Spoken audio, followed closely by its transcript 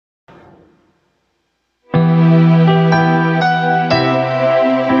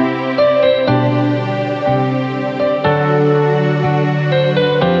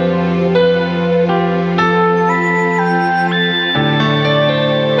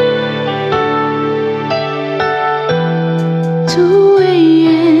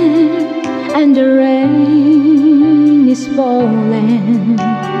and the rain is falling.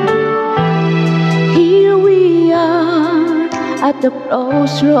 Here we are at the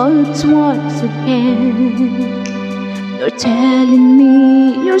crossroads once again. You're telling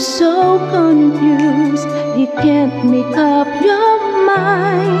me you're so confused, you can't make up your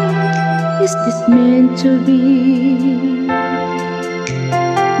mind. Is this meant to be?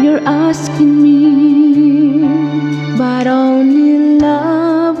 You're asking me, but only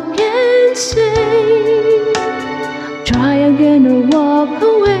love can say. Try again or walk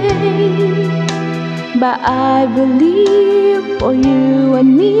away. But I believe for you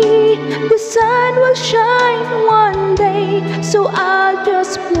and me, the sun will shine one day. So I'll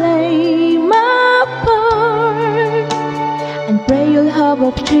just play my part and pray you'll have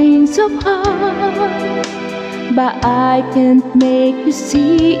a change of heart. But I can't make you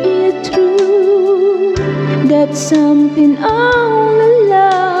see it through. That's something only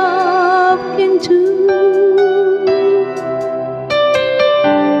love can do.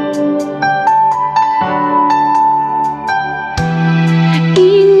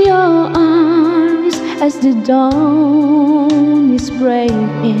 As the dawn is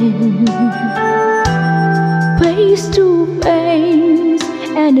breaking, face to face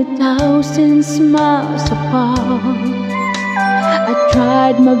and 1,000 miles apart, I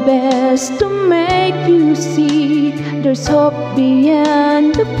tried my best to make you see there's hope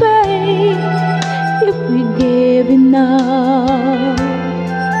beyond the faith. If we give enough,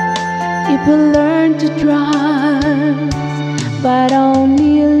 if we learn to trust, but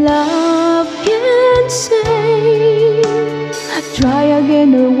only love can say. Try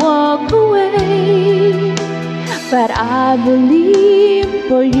again or walk away. But I believe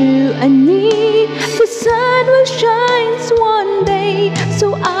for you and me, the sun will shine one day.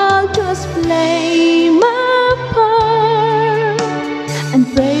 So I'll just play my part and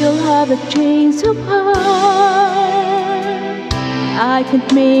pray you'll have a change of heart. I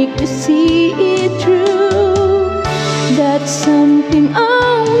can't make you see it through. That's something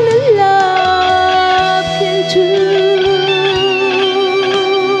only love can do.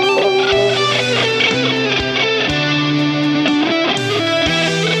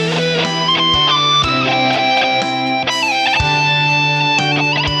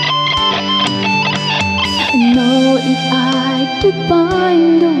 I know if I could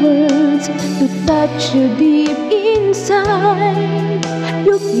find the words to touch you deep inside,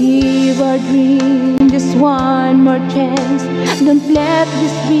 you'll give our dream just one more chance. Don't let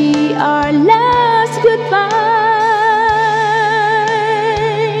this be our last goodbye.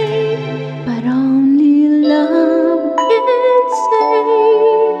 But only love can say.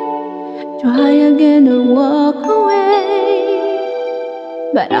 Try again or walk away.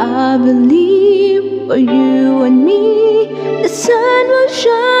 But I believe for you and me, the sun will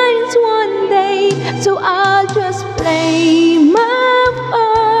shine one day. So I'll just play my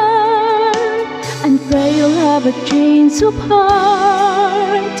part and pray you'll have a change of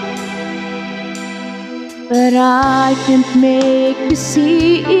heart. But I can't make you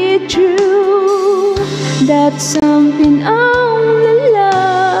see it true. That's something only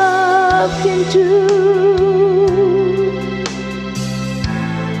love can do.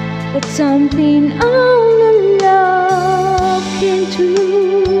 That's something only love can do.